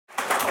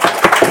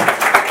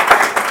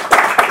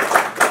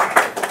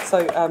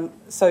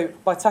So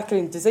by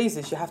tackling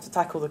diseases, you have to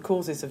tackle the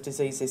causes of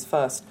diseases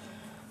first.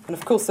 And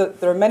of course,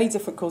 there are many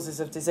different causes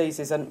of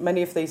diseases, and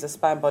many of these are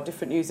spanned by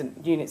different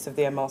units of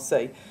the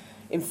MRC.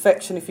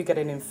 Infection, if you get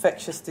an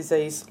infectious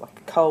disease like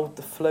a cold,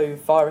 the flu,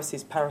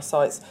 viruses,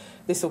 parasites,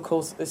 this will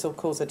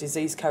cause a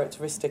disease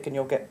characteristic, and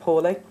you'll get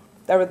poorly.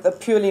 There are the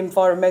purely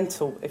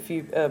environmental,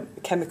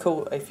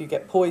 chemical, if you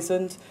get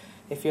poisoned,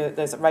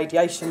 there's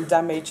radiation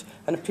damage,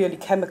 and a purely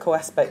chemical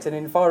aspect, an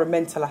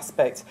environmental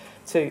aspect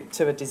to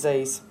a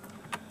disease.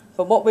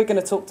 But what we're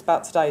going to talk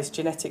about today is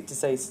genetic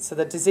disease. So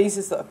the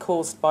diseases that are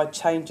caused by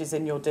changes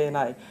in your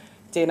DNA.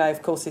 DNA,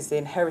 of course, is the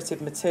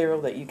inherited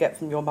material that you get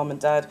from your mum and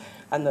dad,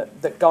 and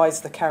that guides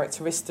the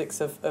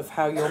characteristics of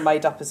how you're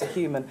made up as a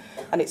human.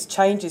 And it's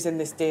changes in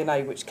this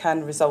DNA which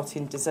can result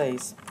in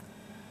disease.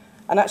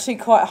 And actually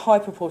quite a high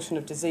proportion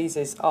of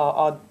diseases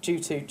are due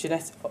to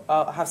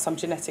have some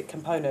genetic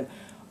component.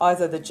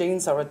 Either the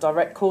genes are a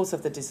direct cause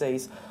of the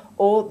disease,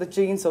 or the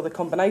genes or the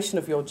combination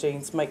of your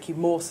genes make you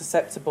more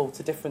susceptible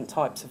to different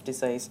types of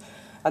disease.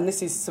 And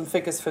this is some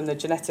figures from the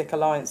Genetic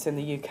Alliance in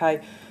the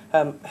UK,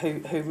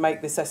 who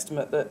make this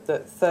estimate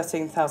that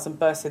 13,000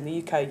 births in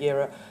the UK a year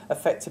are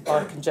affected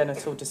by a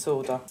congenital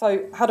disorder.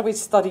 So how do we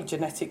study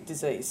genetic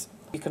disease?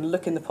 You can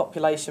look in the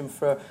population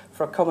for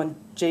a common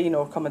gene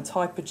or a common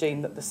type of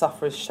gene that the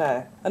sufferers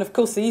share. And of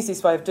course the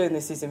easiest way of doing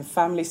this is in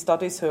family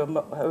studies who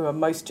are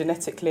most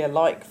genetically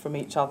alike from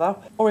each other.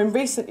 Or in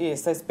recent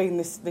years there's been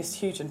this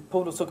huge, and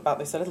Paul will talk about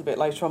this a little bit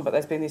later on, but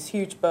there's been this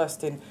huge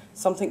burst in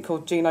something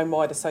called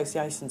genome-wide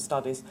association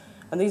studies.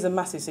 And these are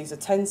massive. These are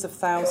tens of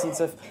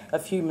thousands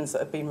of humans that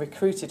have been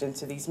recruited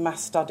into these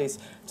mass studies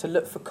to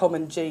look for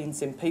common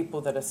genes in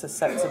people that are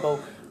susceptible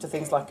to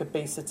things like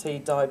obesity,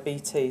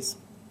 diabetes.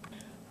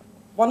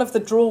 One of the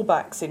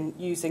drawbacks in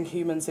using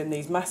humans in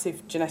these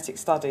massive genetic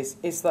studies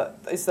is that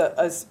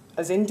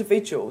as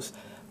individuals,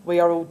 we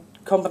are all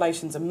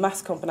a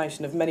mass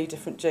combination of many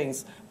different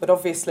genes, but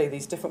obviously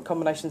these different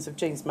combinations of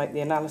genes make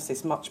the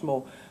analysis much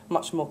more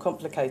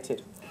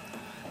complicated.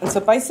 And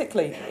so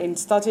basically, in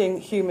studying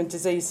human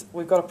disease,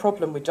 we've got a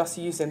problem with just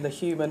using the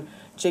human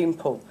gene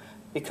pool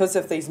because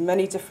of these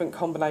many different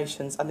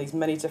combinations and these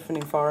many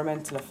different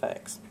environmental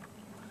effects.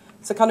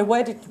 So kind of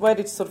where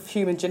did sort of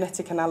human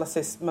genetic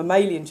analysis,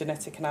 mammalian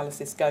genetic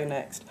analysis go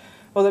next?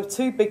 Well, there were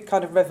two big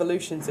kind of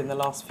revolutions in the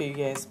last few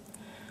years.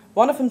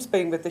 One of them's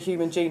been with the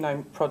Human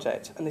Genome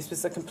Project, and this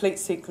was the complete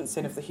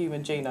sequencing of the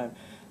human genome.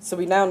 So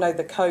we now know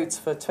the codes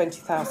for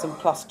 20,000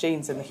 plus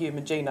genes in the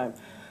human genome.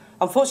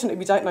 Unfortunately,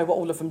 we don't know what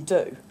all of them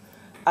do,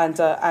 and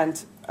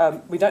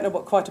we don't know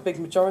what quite a big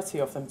majority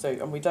of them do,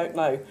 and we don't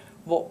know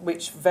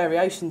which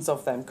variations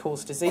of them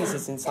cause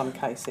diseases in some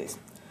cases.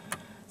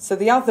 So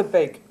the other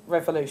big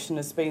revolution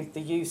has been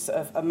the use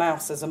of a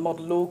mouse as a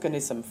model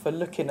organism for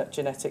looking at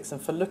genetics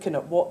and for looking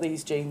at what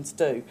these genes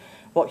do,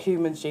 what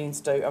human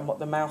genes do, and what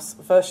the mouse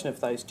version of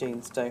those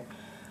genes do.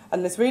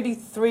 And there's really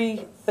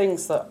three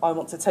things that I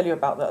want to tell you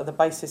about that are the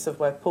basis of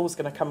where Paul's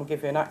going to come and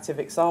give you an active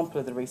example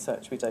of the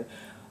research we do.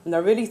 And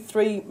there are really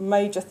three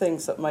major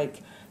things that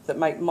make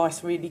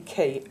mice really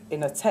key,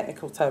 in a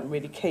technical term,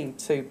 really key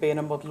to being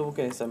a model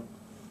organism.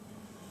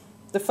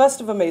 The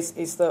first of them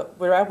is that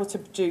we're able to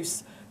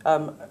produce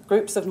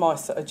groups of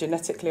mice that are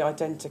genetically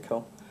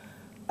identical.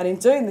 And in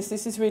doing this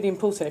is really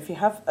important. If you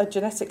have a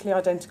genetically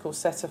identical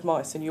set of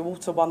mice and you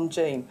alter one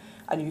gene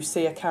and you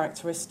see a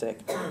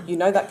characteristic, you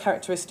know that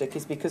characteristic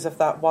is because of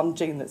that one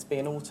gene that's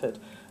being altered,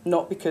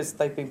 not because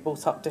they've been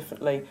brought up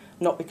differently,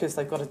 not because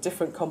they've got a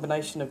different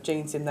combination of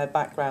genes in their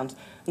background,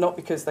 not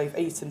because they've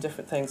eaten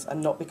different things,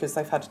 and not because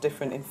they've had a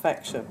different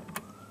infection.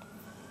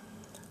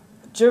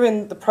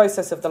 During the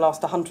process of the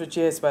last 100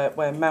 years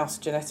where mouse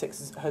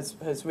genetics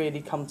has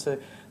really come to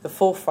the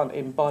forefront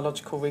in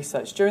biological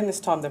research, during this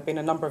time there have been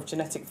a number of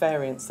genetic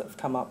variants that have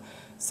come up.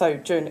 So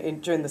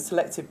during the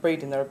selective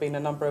breeding there have been a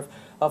number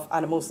of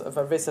animals that have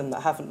arisen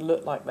that haven't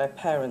looked like their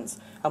parents,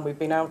 and we've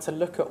been able to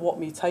look at what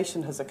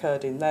mutation has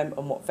occurred in them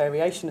and what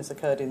variation has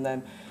occurred in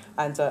them,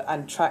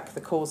 and track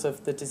the cause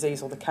of the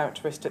disease or the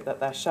characteristic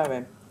that they're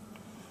showing.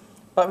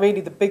 But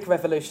really the big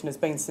revolution has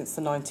been since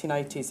the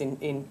 1980s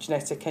in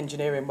genetic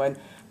engineering,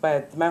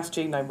 where the mouse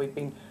genome, we've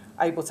been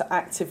able to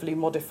actively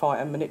modify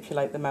and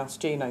manipulate the mouse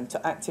genome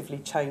to actively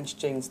change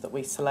genes that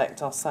we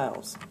select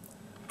ourselves.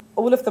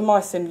 All of the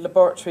mice in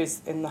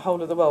laboratories in the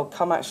whole of the world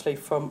come actually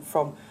from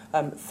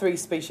three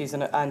species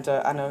and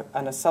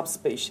a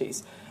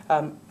subspecies,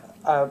 and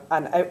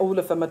all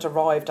of them are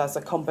derived as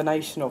a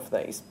combination of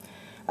these.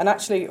 And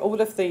actually all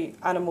of the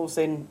animals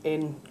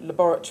in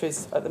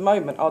laboratories at the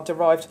moment are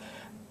derived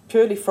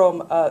purely from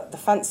the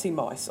fancy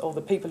mice, or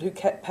the people who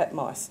kept pet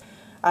mice.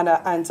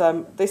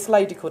 And this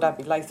lady called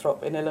Abby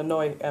Lathrop in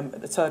Illinois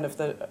at the turn of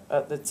the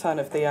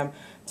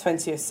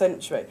 20th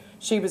century,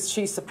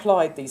 she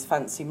supplied these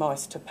fancy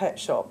mice to pet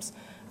shops,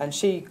 and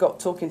she got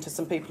talking to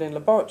some people in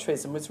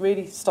laboratories and was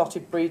really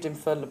started breeding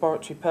for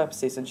laboratory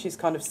purposes, and she's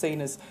kind of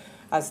seen as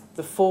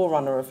the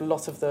forerunner of a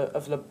lot of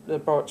the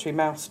laboratory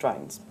mouse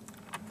strains.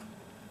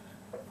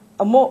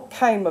 And what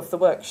came of the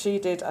work she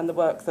did and the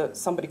work that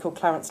somebody called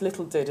Clarence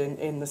Little did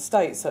in the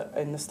States at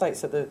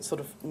the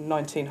sort of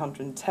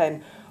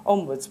 1910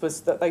 onwards was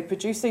that they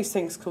produced these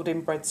things called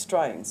inbred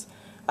strains.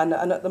 And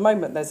at the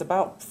moment there's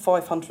about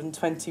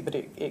 520, but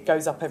it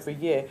goes up every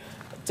year,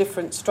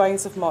 different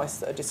strains of mice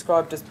that are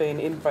described as being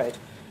inbred.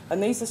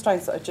 And these are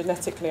strains that are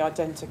genetically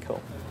identical.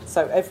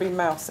 So every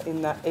mouse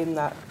in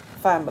that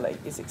family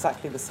is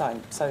exactly the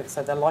same. So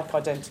they're like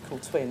identical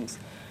twins.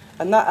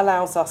 And that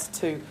allows us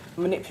to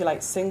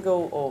manipulate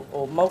single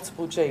or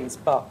multiple genes,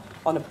 but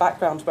on a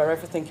background where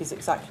everything is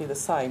exactly the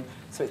same.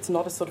 So it's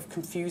not a sort of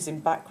confusing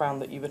background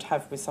that you would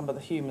have with some of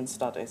the human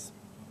studies.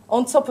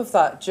 On top of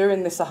that,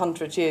 during this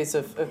 100 years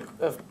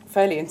of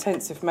fairly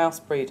intensive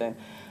mouse breeding,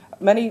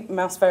 many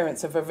mouse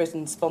variants have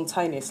arisen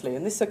spontaneously,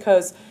 and this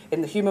occurs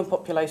in the human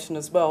population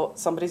as well.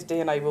 Somebody's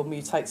DNA will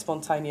mutate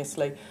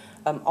spontaneously,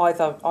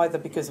 either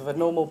because of a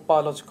normal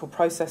biological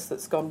process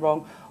that's gone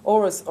wrong,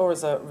 or as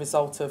a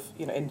result of,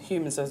 in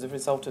humans as a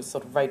result of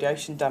sort of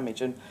radiation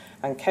damage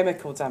and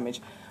chemical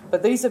damage.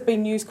 But these have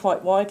been used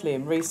quite widely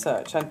in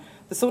research, and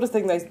the sort of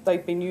thing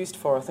they've been used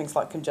for are things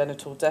like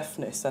congenital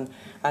deafness, and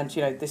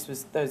there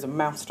was a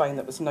mouse strain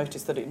that was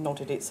noticed that it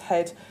nodded its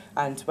head,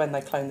 and when they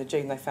cloned the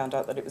gene they found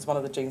out that it was one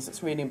of the genes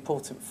that's really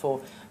important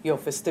for your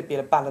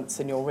vestibular balance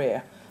in your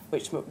ear,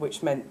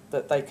 which meant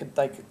that they could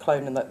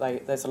clone, and that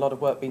there's a lot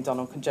of work being done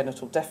on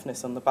congenital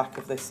deafness on the back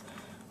of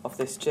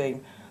this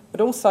gene.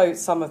 But also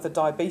some of the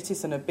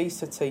diabetes and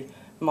obesity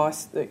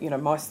mice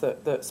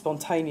that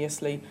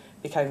spontaneously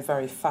became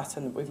very fat,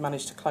 and we've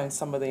managed to clone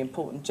some of the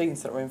important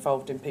genes that are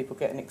involved in people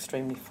getting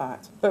extremely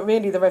fat. But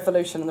really the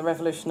revolution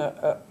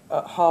at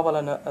Harwell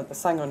and at the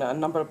Sanger and at a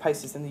number of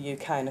places in the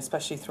UK and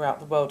especially throughout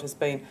the world has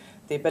been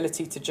the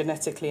ability to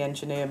genetically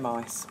engineer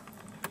mice.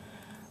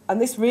 And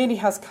this really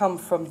has come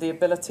from the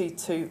ability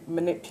to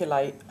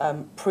manipulate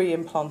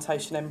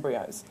pre-implantation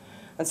embryos.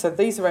 And so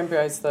these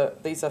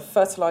are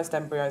fertilised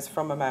embryos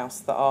from a mouse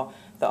that are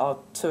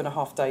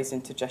 2.5 days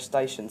into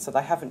gestation. So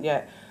they haven't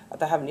yet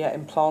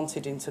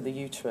implanted into the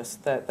uterus.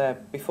 They're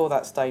before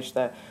that stage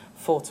they're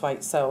 4 to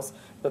 8 cells.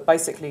 But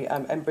basically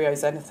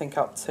embryos anything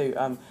up to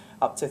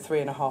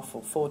 3.5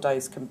 or 4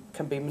 days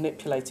can be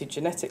manipulated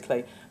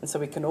genetically, and so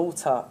we can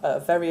alter at a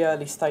very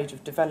early stage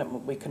of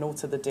development. We can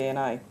alter the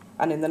DNA.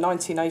 And in the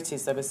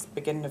 1980s there was the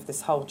beginning of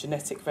this whole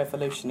genetic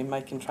revolution in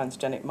making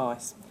transgenic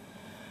mice.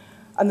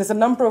 And there's a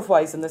number of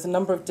ways and there's a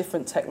number of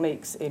different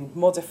techniques in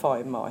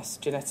modifying mice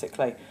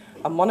genetically.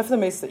 And one of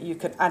them is that you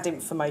can add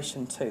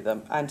information to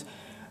them. And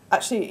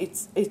actually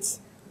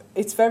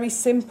it's very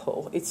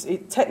simple.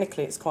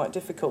 Technically it's quite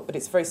difficult, but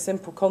it's a very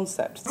simple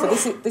concept. So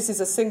this is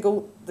a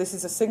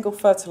single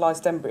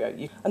fertilized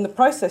embryo, and the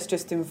process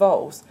just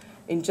involves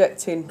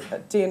injecting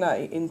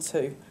DNA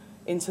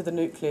into the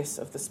nucleus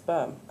of the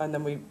sperm, and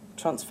then we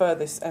transfer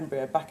this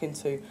embryo back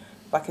into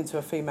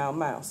a female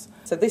mouse.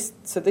 So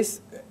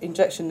this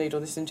injection needle,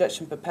 this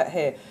injection pipette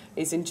here,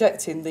 is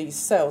injecting these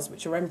cells,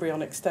 which are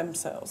embryonic stem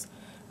cells,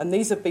 and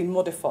these have been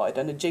modified,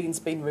 and a gene's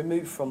been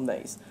removed from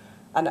these.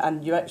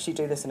 And you actually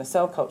do this in a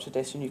cell culture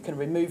dish, and you can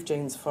remove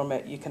genes from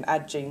it, you can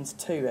add genes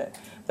to it,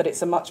 but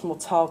it's a much more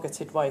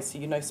targeted way, so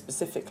you know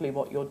specifically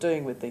what you're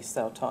doing with these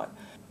cell type.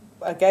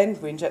 Again,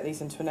 we inject these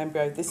into an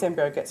embryo. This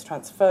embryo gets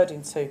transferred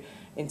into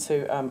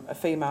a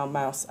female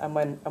mouse, and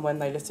when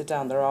they litter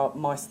down, there are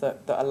mice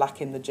that are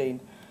lacking the gene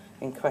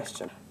in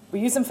question. We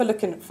use them for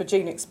looking for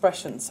gene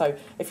expression. So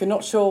if you're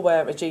not sure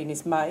where a gene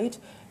is made,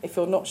 if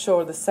you're not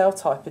sure of the cell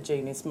type a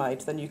gene is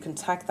made, then you can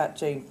tag that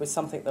gene with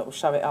something that will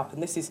show it up.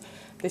 And this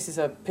is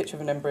a picture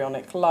of an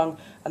embryonic lung,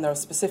 and there are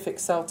specific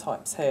cell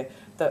types here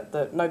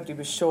that nobody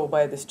was sure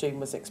where this gene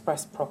was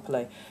expressed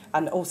properly,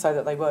 and also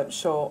that they weren't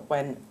sure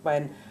when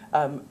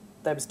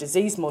there was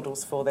disease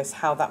models for this,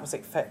 how that was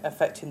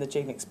affecting the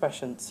gene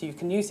expression. So you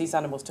can use these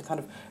animals to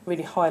kind of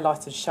really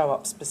highlight and show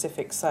up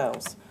specific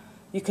cells.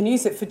 You can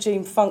use it for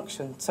gene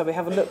function, so we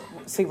have a look,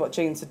 see what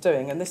genes are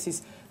doing, and this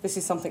is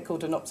something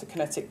called an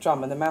optokinetic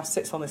drum, and the mouse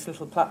sits on this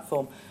little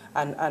platform,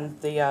 and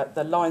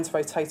the lines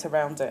rotate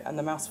around it, and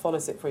the mouse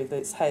follows it with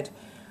its head,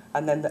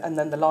 and then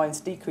the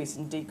lines decrease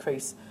and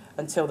decrease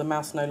until the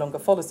mouse no longer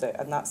follows it,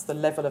 and that's the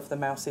level of the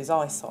mouse's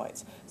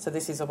eyesight. So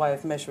this is a way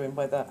of measuring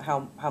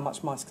how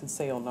much mice can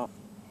see or not.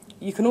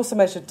 You can also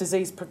measure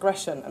disease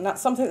progression, and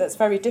that's something that's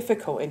very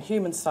difficult in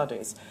human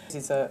studies.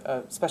 This is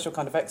a special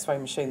kind of X-ray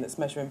machine that's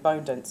measuring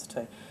bone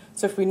density.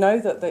 So if we know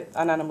that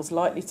an animal's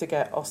likely to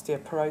get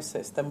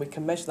osteoporosis, then we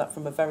can measure that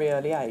from a very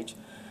early age.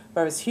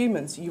 Whereas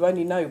humans, you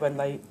only know when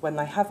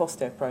they have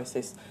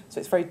osteoporosis, so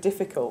it's very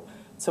difficult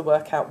to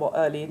work out what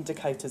early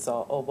indicators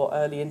are, or what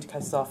early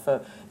indicators are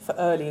for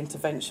early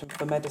intervention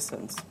for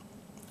medicines.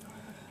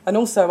 And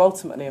also,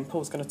 ultimately, and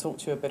Paul's going to talk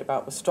to you a bit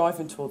about, we're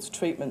striving towards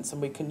treatments,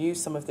 and we can use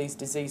some of these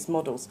disease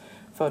models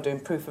for doing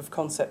proof of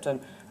concept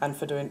and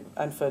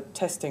for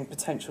testing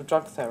potential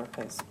drug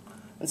therapies.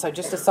 And so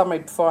just a summary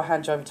before I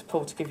hand you over to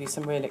Paul to give you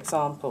some real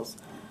examples.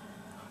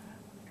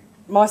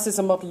 Mice as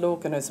a model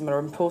organism are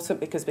important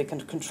because we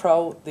can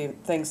control the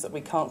things that we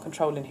can't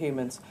control in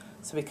humans.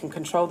 So we can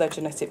control their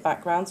genetic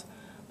background,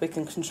 we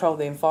can control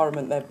the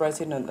environment they're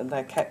bred in and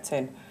they're kept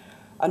in,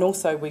 And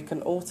also we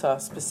can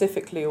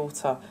specifically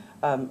alter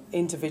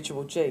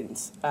individual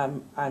genes,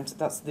 and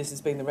this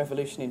has been the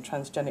revolution in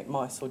transgenic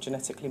mice or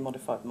genetically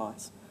modified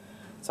mice.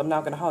 So I'm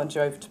now going to hand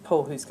you over to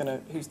Paul, who's going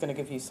to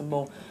give you some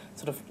more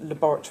sort of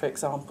laboratory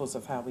examples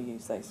of how we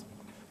use these.